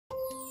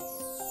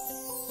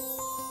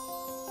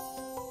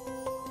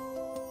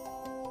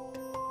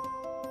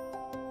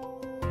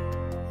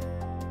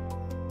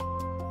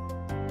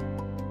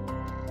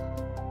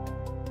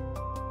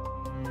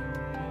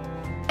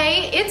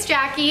it's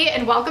Jackie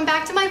and welcome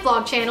back to my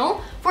vlog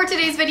channel. For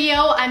today's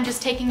video, I'm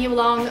just taking you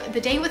along the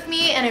day with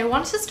me, and I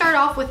wanted to start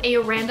off with a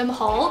random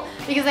haul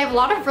because I have a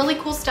lot of really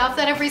cool stuff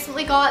that I've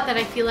recently got that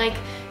I feel like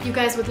you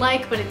guys would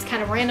like, but it's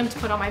kind of random to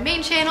put on my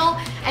main channel.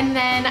 And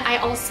then I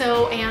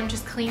also am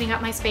just cleaning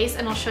up my space,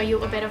 and I'll show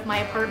you a bit of my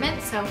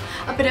apartment, so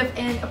a bit of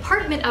an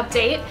apartment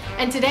update.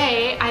 And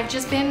today I've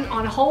just been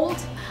on hold.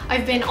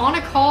 I've been on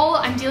a call.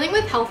 I'm dealing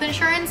with health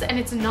insurance, and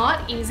it's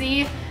not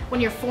easy when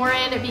you're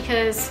foreign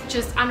because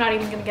just, I'm not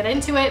even gonna get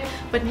into it,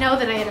 but know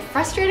that I had a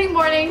frustrating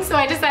morning, so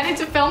I decided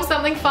to film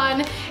something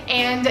fun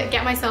and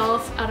get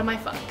myself out of my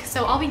funk.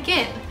 So I'll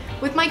begin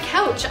with my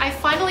couch. I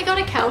finally got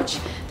a couch.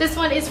 This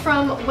one is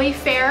from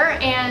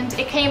Wayfair and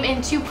it came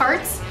in 2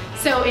 parts.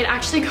 So it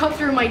actually got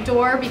through my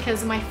door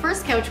because my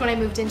first couch when I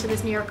moved into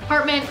this New York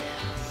apartment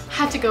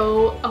had to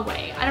go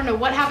away. I don't know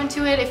what happened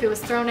to it, if it was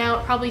thrown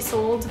out, probably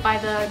sold by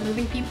the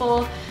moving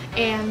people.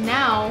 And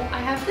now I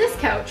have this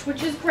couch,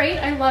 which is great.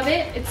 I love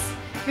it. It's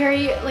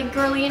very like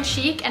girly and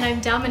chic, and I'm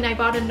dumb and I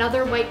bought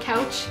another white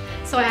couch,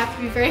 so I have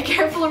to be very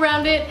careful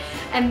around it.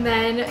 And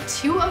then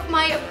 2 of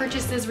my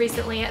purchases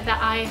recently that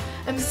I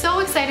am so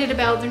excited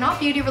about, they're not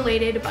beauty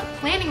related, but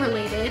planning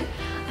related.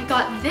 I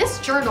got this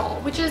journal,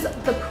 which is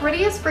the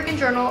prettiest freaking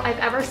journal I've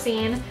ever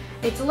seen.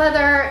 It's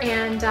leather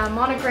and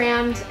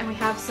monogrammed, and we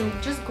have some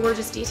just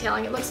gorgeous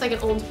detailing. It looks like an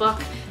old book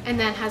and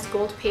then has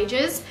gold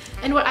pages.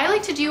 And what I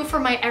like to do for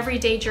my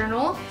everyday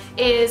journal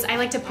is I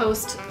like to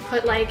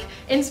put like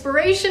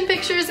inspiration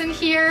pictures in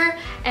here,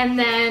 and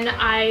then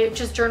I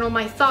just journal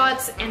my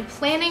thoughts and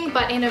planning,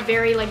 but in a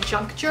very like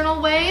junk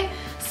journal way.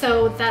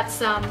 So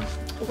that's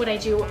what I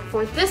do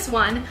for this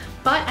one.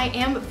 But I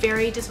am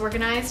very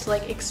disorganized,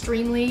 like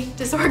extremely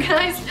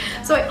disorganized.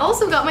 So I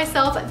also got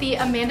myself the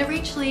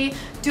AmandaRachLee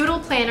Doodle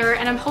planner,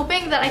 and I'm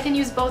hoping that I can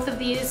use both of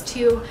these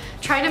to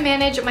try to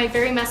manage my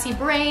very messy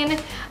brain.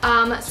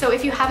 So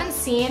if you haven't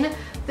seen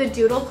the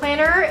Doodle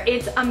planner,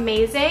 it's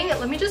amazing.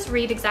 Let me just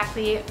read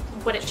exactly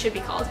what it should be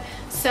called.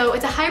 So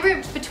it's a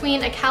hybrid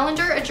between a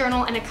calendar, a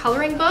journal, and a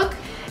coloring book.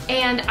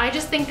 And I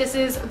just think this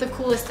is the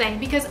coolest thing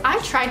because I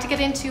tried to get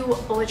into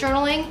bullet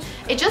journaling.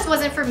 It just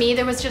wasn't for me.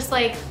 There was just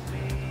like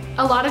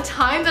a lot of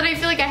time that I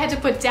feel like I had to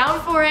put down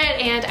for it,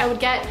 and I would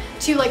get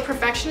too like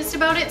perfectionist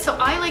about it. So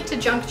I like to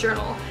junk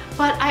journal,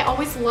 but I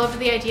always loved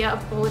the idea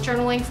of bullet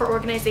journaling for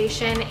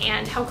organization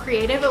and how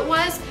creative it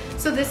was.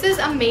 So this is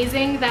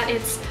amazing that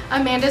it's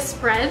Amanda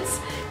Spreads,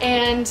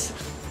 and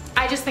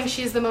I just think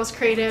she's the most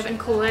creative and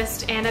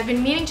coolest, and I've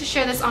been meaning to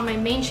share this on my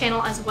main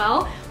channel as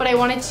well, but I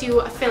wanted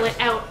to fill it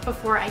out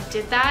before I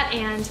did that,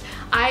 and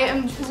I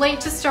am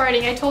late to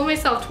starting. I told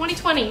myself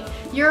 2020,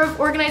 year of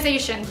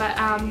organization, but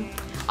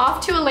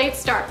off to a late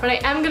start, but I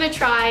am gonna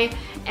try,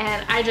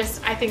 and I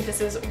think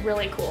this is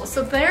really cool.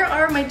 So there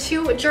are my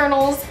 2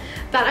 journals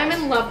that I'm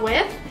in love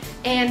with,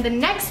 and the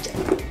next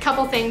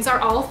couple things are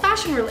all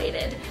fashion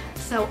related.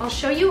 So I'll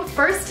show you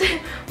first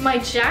my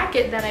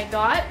jacket that I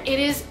got. It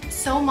is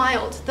so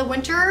mild. The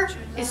winter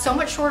is so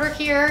much shorter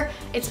here.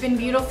 It's been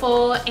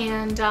beautiful,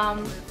 and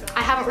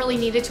I haven't really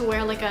needed to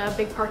wear like a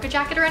big parka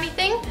jacket or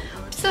anything.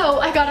 So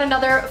I got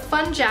another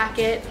fun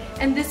jacket,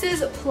 and this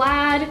is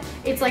plaid.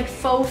 It's like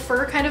faux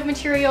fur kind of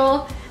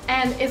material,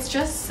 and it's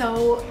just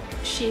so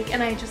chic,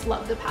 and I just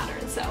love the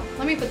pattern. So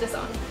let me put this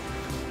on.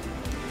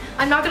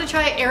 I'm not gonna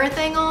try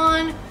everything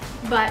on,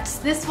 but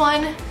this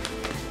one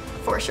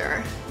for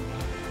sure.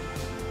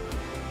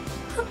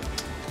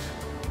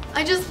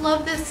 I just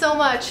love this so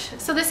much.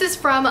 So this is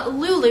from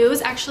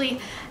LULUS.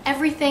 Actually,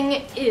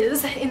 everything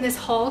is in this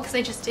haul because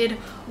I just did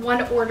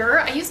 1 order.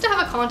 I used to have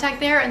a contact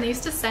there, and they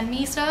used to send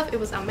me stuff. It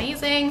was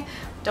amazing.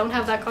 Don't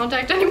have that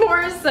contact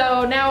anymore,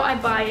 so now I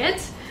buy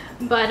it.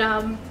 But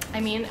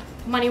I mean,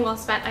 money well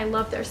spent. I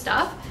love their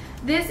stuff.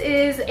 This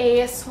is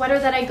a sweater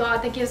that I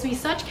got that gives me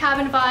such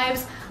cabin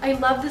vibes. I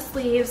love the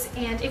sleeves,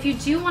 and if you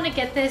do want to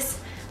get this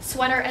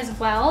sweater as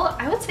well,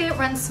 I would say it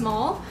runs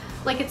small.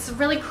 Like, it's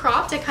really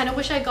cropped. I kind of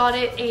wish I got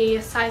it a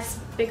size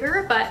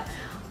bigger, but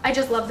I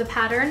just love the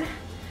pattern.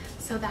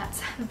 So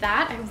that's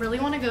that. I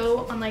really want to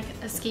go on like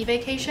a ski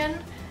vacation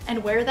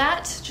and wear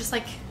that just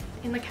like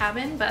in the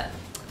cabin, but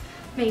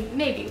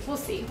maybe we'll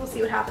see. We'll see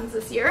what happens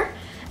this year.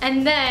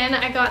 And then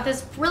I got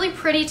this really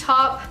pretty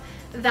top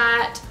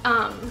that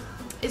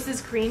is this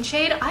green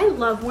shade. I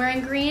love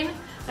wearing green.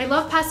 I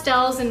love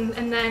pastels,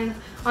 and then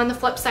on the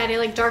flip side, I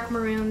like dark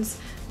maroons,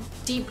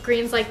 deep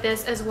greens like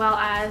this, as well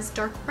as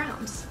dark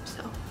browns.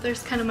 So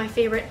there's kind of my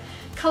favorite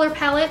color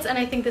palettes, and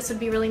I think this would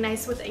be really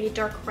nice with a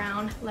dark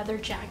brown leather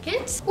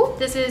jacket. Ooh,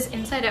 this is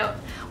inside out.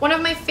 One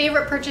of my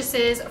favorite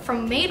purchases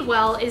from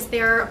Madewell is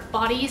their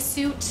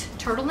bodysuit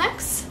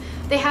turtlenecks.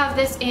 They have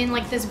this in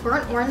like this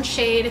burnt orange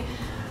shade,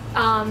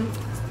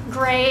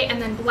 gray,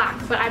 and then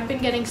black, but I've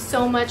been getting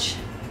so much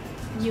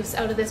use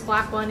out of this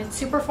black one. It's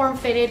super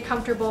form-fitted,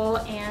 comfortable,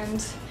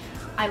 and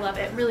I love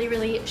it. Really,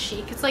 really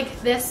chic. It's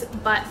like this,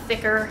 but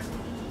thicker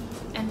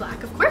and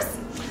black, of course.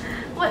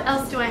 What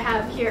else do I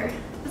have here?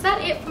 Is that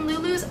it from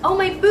LULUS? Oh,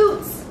 my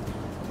boots!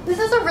 This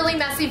is a really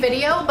messy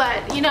video,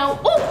 but you know,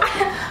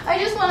 oh, I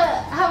just want to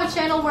have a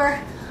channel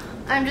where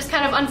I'm just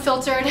kind of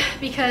unfiltered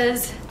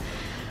because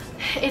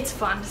it's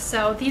fun.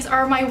 So these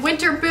are my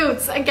winter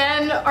boots.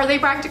 Again, are they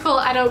practical?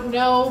 I don't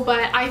know,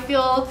 but I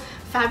feel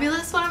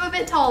fabulous when I'm a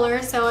bit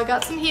taller. So I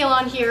got some heel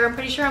on here. I'm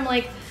pretty sure I'm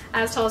like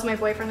as tall as my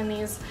boyfriend in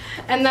these.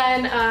 And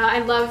then I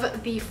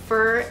love the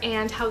fur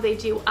and how they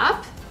do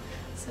up.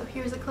 So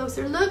here's a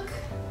closer look.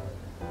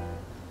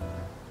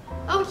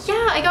 Oh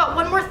yeah, I got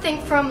one more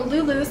thing from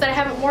LULUS that I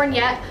haven't worn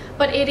yet,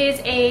 but it is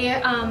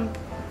a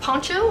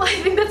poncho, I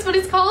think that's what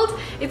it's called.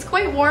 It's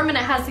quite warm and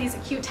it has these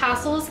cute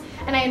tassels,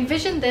 and I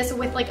envisioned this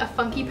with like a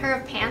funky pair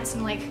of pants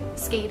and like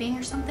skating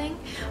or something.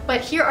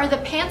 But here are the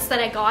pants that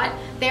I got.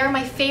 They are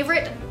my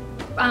favorite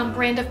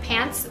brand of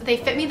pants. They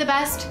fit me the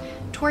best,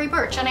 Tory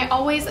Burch, and I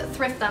always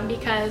thrift them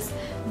because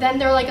then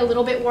they're like a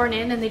little bit worn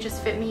in and they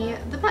just fit me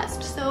the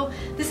best. So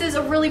this is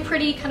a really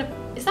pretty kind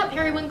of, is that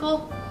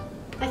periwinkle?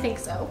 I think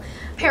so.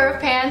 Pair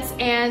of pants,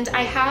 and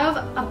I have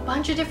a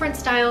bunch of different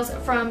styles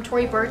from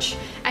Tory Burch.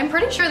 I'm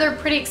pretty sure they're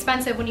pretty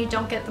expensive when you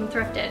don't get them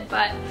thrifted,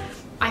 but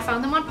I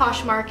found them on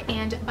Poshmark.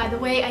 And by the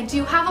way, I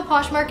do have a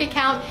Poshmark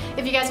account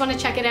if you guys want to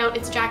check it out.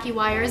 It's Jackie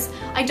Wyers.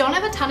 I don't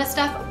have a ton of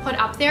stuff put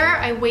up there.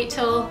 I wait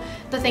till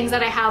the things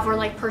that I have are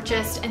like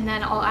purchased, and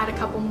then I'll add a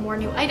couple more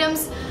new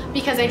items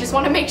because I just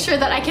want to make sure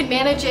that I can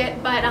manage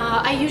it. But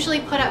I usually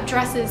put up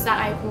dresses that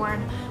I've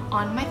worn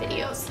on my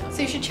videos.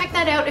 So you should check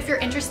that out if you're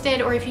interested,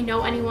 or if you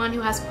know anyone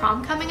who has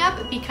prom coming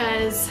up,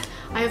 because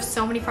I have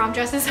so many prom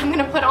dresses I'm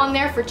gonna put on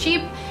there for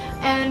cheap.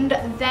 And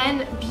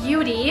then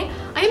beauty.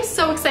 I am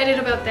so excited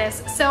about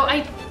this. So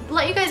I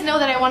let you guys know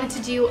that I wanted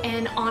to do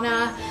an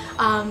Anna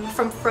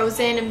from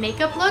Frozen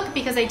makeup look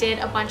because I did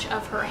a bunch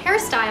of her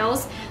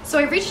hairstyles. So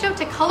I reached out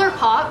to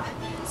Colourpop.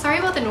 Sorry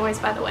about the noise,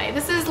 by the way.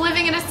 This is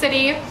living in a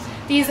city.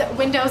 These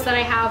windows that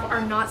I have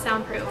are not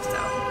soundproof,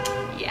 so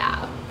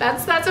yeah,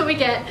 that's what we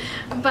get.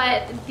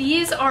 But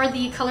these are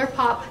the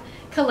Colourpop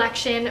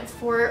collection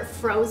for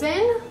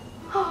Frozen.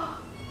 Oh,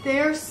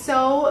 they're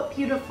so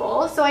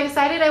beautiful. So I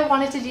decided I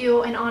wanted to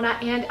do an Anna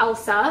and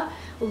Elsa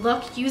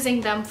look using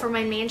them for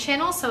my main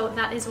channel. So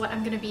that is what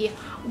I'm gonna be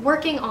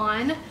working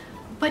on.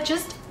 But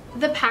just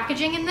the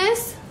packaging in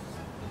this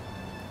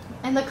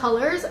and the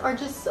colors are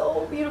just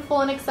so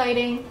beautiful and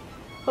exciting.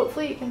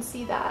 Hopefully you can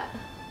see that.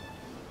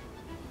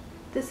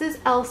 This is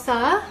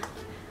Elsa.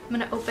 I'm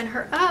gonna open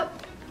her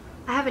up.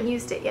 I haven't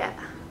used it yet,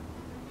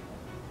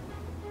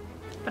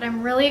 but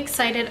I'm really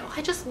excited. Oh,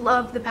 I just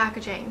love the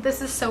packaging.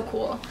 This is so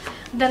cool.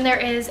 Then there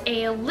is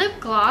a lip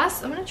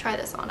gloss. I'm gonna try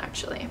this on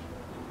actually.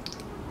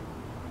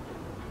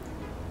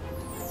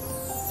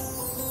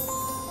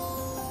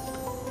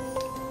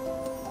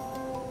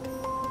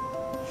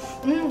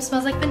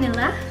 Smells like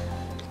vanilla.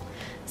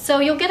 So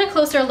you'll get a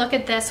closer look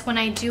at this when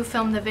I do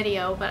film the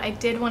video, but I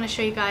did want to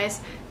show you guys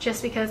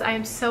just because I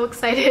am so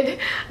excited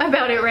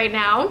about it right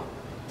now.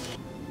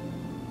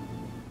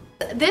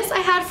 This I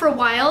had for a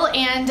while,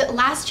 and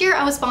last year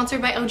I was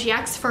sponsored by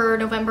OGX for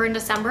November and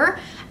December,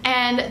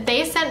 and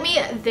they sent me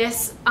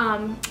this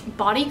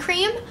body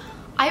cream.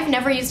 I've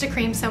never used a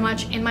cream so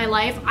much in my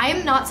life. I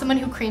am not someone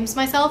who creams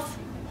myself.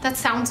 That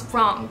sounds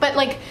wrong, but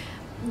like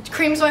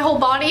creams my whole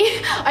body.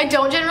 I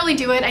don't generally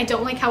do it. I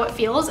don't like how it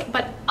feels,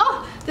 but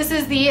oh, this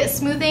is the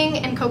Smoothing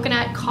and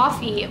Coconut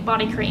Coffee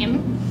Body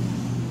Cream.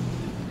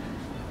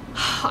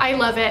 I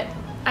love it.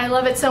 I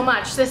love it so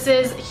much. This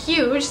is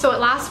huge, so it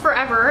lasts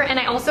forever. And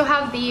I also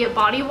have the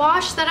body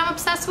wash that I'm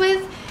obsessed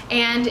with.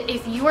 And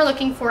if you are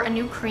looking for a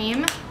new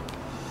cream,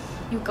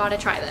 you gotta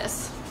try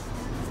this.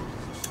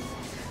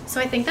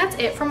 So I think that's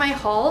it for my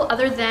haul,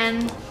 other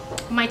than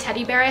my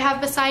teddy bear I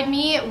have beside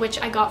me, which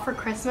I got for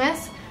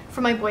Christmas for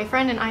my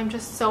boyfriend, and I'm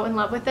just so in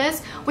love with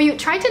this. We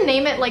tried to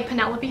name it like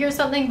Penelope or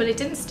something, but it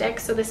didn't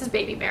stick, so this is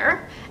Baby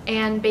Bear.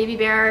 And Baby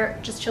Bear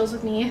just chills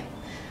with me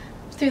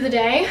through the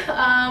day.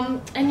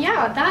 And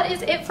yeah, that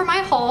is it for my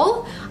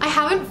haul. I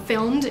haven't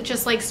filmed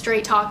just like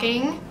straight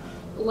talking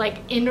like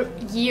in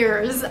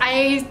years.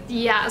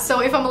 Yeah,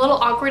 so if I'm a little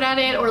awkward at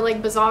it or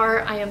like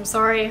bizarre, I am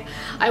sorry.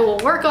 I will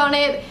work on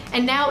it.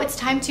 And now it's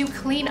time to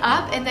clean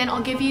up, and then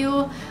I'll give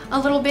you a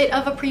little bit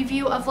of a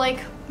preview of like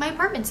my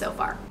apartment so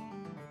far.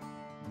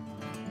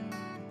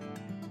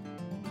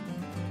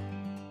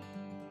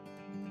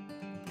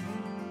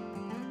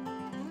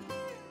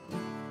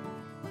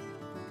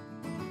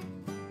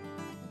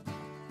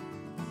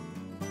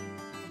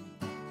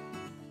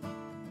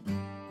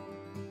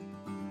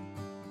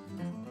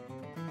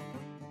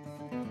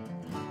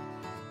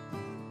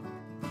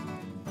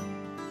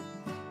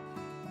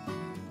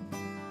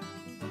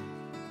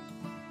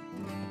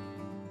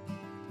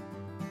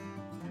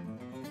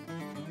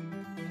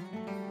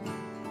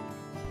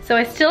 So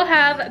I still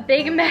have a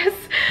big mess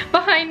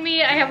behind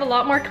me. I have a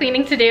lot more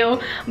cleaning to do,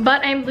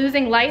 but I'm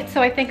losing light,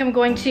 so I think I'm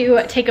going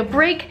to take a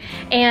break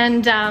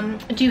and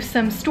do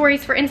some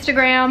stories for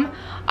Instagram.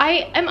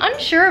 I am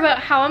unsure about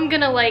how I'm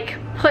gonna like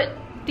put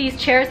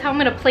these chairs, how I'm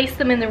gonna place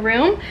them in the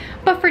room,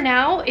 but for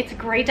now it's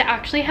great to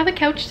actually have a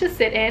couch to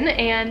sit in,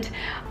 and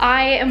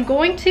I am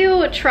going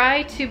to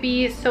try to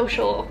be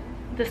social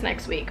this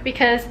next week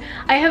because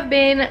I have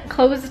been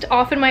closed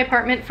off in my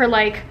apartment for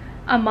like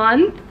a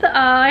month.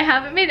 I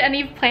haven't made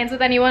any plans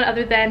with anyone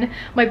other than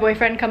my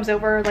boyfriend comes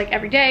over like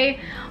every day,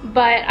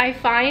 but I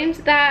find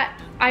that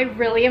I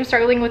really am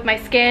struggling with my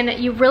skin.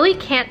 You really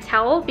can't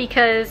tell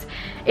because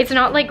it's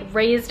not like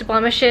raised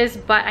blemishes,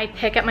 but I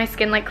pick at my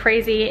skin like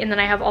crazy and then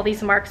I have all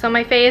these marks on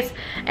my face.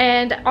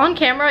 And on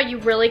camera, you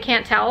really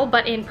can't tell,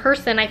 but in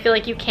person, I feel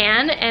like you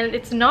can. And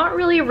it's not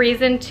really a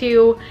reason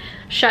to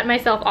shut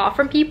myself off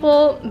from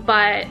people,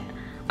 but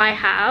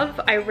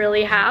I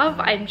really have.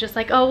 I'm just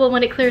like, oh, well,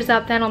 when it clears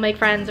up, then I'll make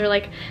friends, or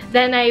like,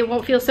 then I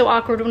won't feel so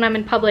awkward when I'm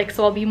in public,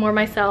 so I'll be more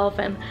myself.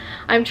 And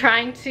I'm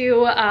trying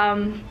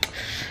to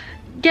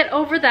get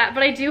over that,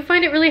 but I do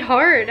find it really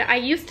hard. I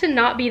used to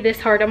not be this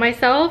hard on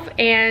myself,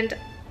 and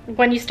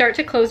when you start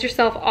to close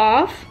yourself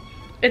off,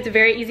 it's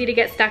very easy to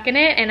get stuck in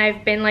it, and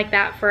I've been like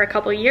that for a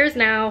couple years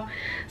now,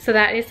 so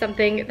that is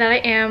something that I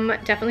am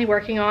definitely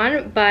working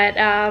on. But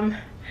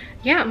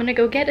yeah, I'm gonna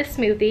go get a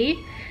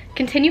smoothie,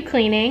 continue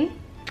cleaning,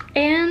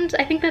 and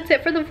I think that's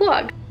it for the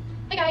vlog.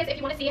 Hey guys, if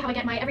you want to see how I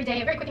get my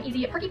everyday, very quick and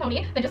easy perky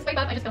pony, then just swipe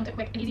up. I just filmed a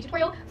quick and easy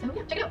tutorial, so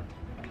yeah, check it out.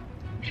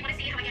 If you want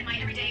to see how I get my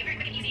everyday, very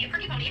quick and easy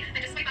perky pony,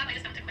 then just swipe up. I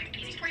just filmed a quick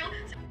and easy tutorial.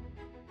 So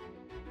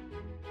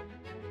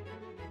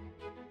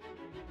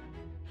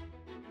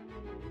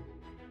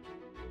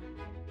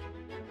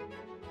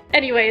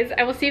anyways,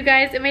 I will see you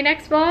guys in my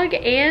next vlog,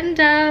 and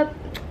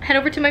head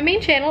over to my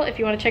main channel if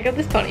you want to check out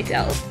this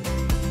ponytail.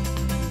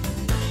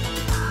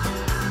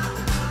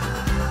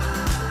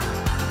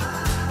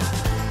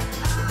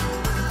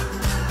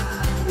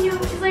 You know,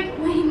 it's like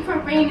waiting for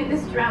rain in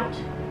this drought.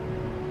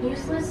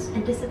 Useless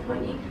and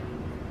disappointing.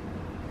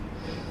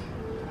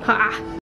 Ha!